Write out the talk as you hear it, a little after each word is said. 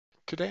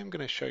Today I'm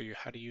going to show you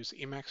how to use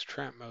Emacs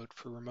TRAMP mode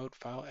for remote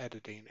file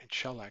editing and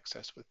shell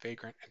access with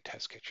Vagrant and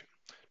Test Kitchen.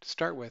 To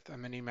start with,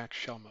 I'm in Emacs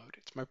shell mode.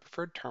 It's my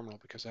preferred terminal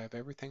because I have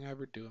everything I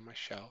ever do in my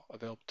shell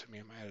available to me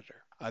in my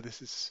editor.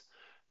 This is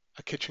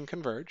a kitchen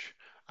converge,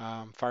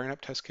 firing up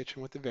Test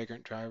Kitchen with the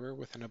Vagrant driver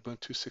with an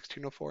Ubuntu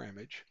 16.04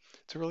 image.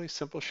 It's a really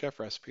simple chef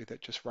recipe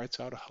that just writes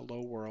out a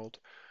hello world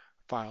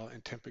file in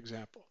temp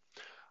example.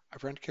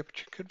 I've run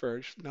Kitchen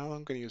Converge. Now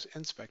I'm going to use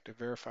inspect to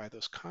verify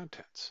those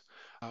contents.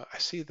 I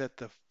see that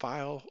the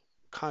file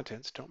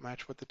contents don't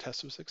match what the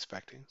test was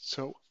expecting.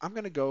 So I'm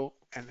going to go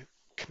and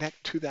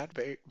connect to that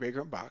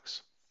Vagrant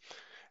box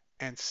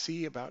and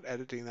see about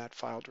editing that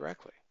file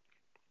directly.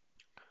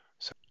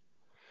 So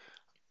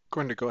I'm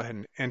going to go ahead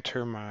and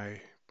enter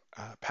my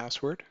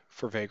password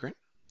for Vagrant.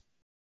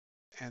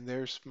 And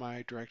there's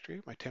my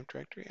directory, my temp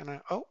directory. And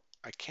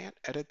I can't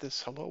edit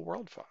this hello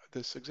world file,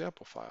 this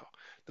example file.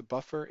 The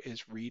buffer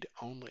is read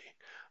only.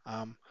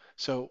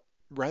 So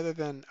rather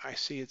than I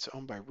see it's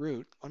owned by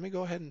root, let me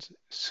go ahead and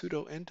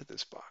sudo into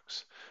this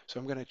box. So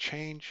I'm going to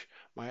change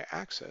my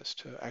access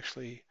to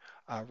actually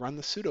run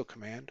the sudo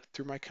command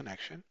through my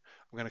connection.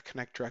 I'm going to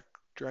connect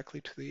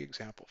directly to the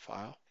example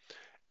file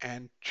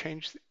and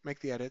make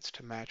the edits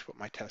to match what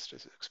my test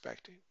is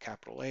expecting.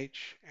 Capital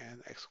H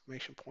and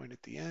exclamation point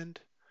at the end.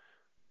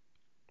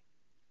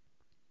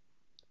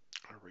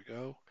 There we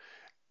go.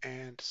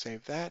 And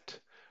save that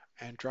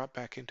and drop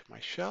back into my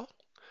shell.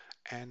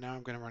 And now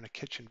I'm going to run a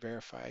kitchen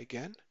verify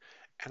again.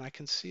 And I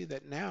can see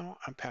that now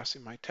I'm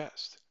passing my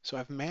test. So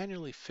I've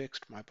manually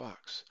fixed my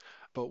box.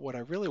 But what I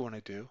really want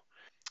to do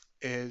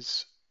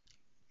is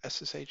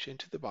SSH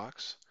into the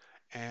box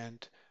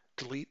and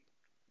delete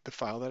the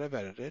file that I've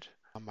edited.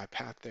 My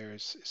path there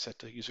is set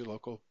to user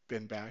local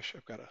bin bash.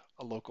 I've got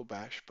a local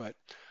bash, but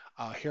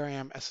here I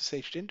am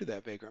SSH'd into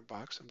that Vagrant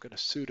box. I'm going to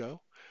sudo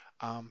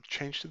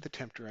change to the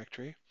temp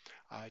directory.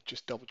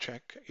 Just double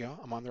check,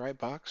 I'm on the right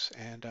box,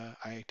 and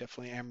I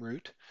definitely am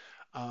root.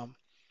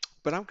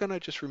 But I'm going to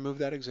just remove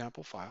that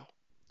example file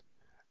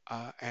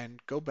and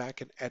go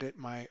back and edit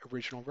my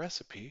original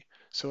recipe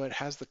so it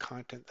has the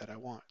content that I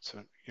want.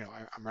 So,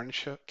 I'm running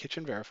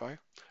kitchen verify.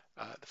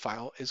 The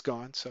file is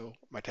gone, so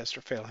my tests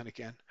are failing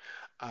again.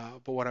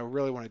 But what I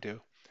really want to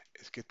do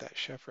is get that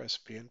chef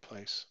recipe in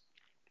place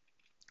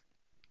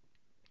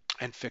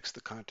and fix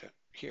the content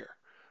here.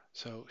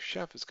 So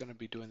chef is going to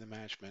be doing the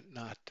management,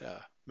 not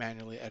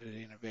manually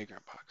editing a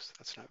Vagrant box.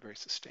 That's not very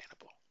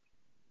sustainable.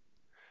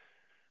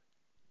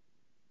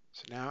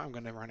 So now I'm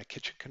going to run a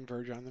kitchen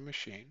converge on the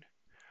machine,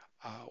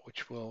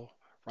 which will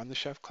run the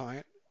chef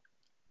client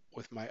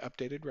with my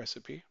updated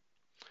recipe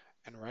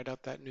and write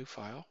out that new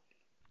file.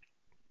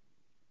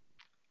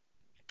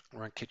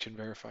 Run kitchen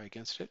verify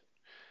against it,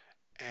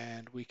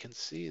 and we can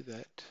see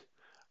that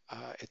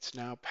it's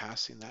now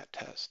passing that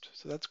test.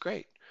 So that's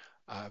great.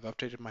 I've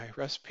updated my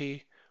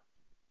recipe.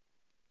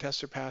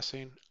 Tests are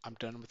passing. I'm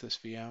done with this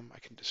VM. I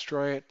can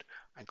destroy it.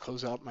 I can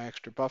close out my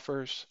extra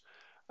buffers,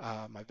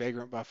 my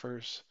Vagrant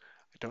buffers.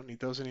 I don't need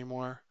those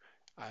anymore.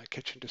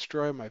 Kitchen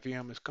destroy. My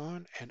VM is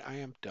gone, and I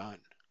am done.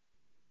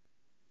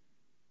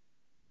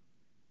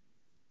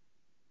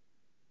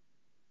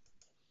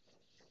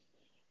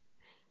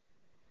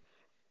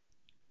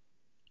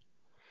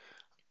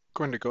 I'm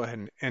going to go ahead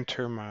and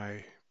enter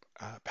my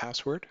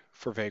password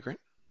for Vagrant.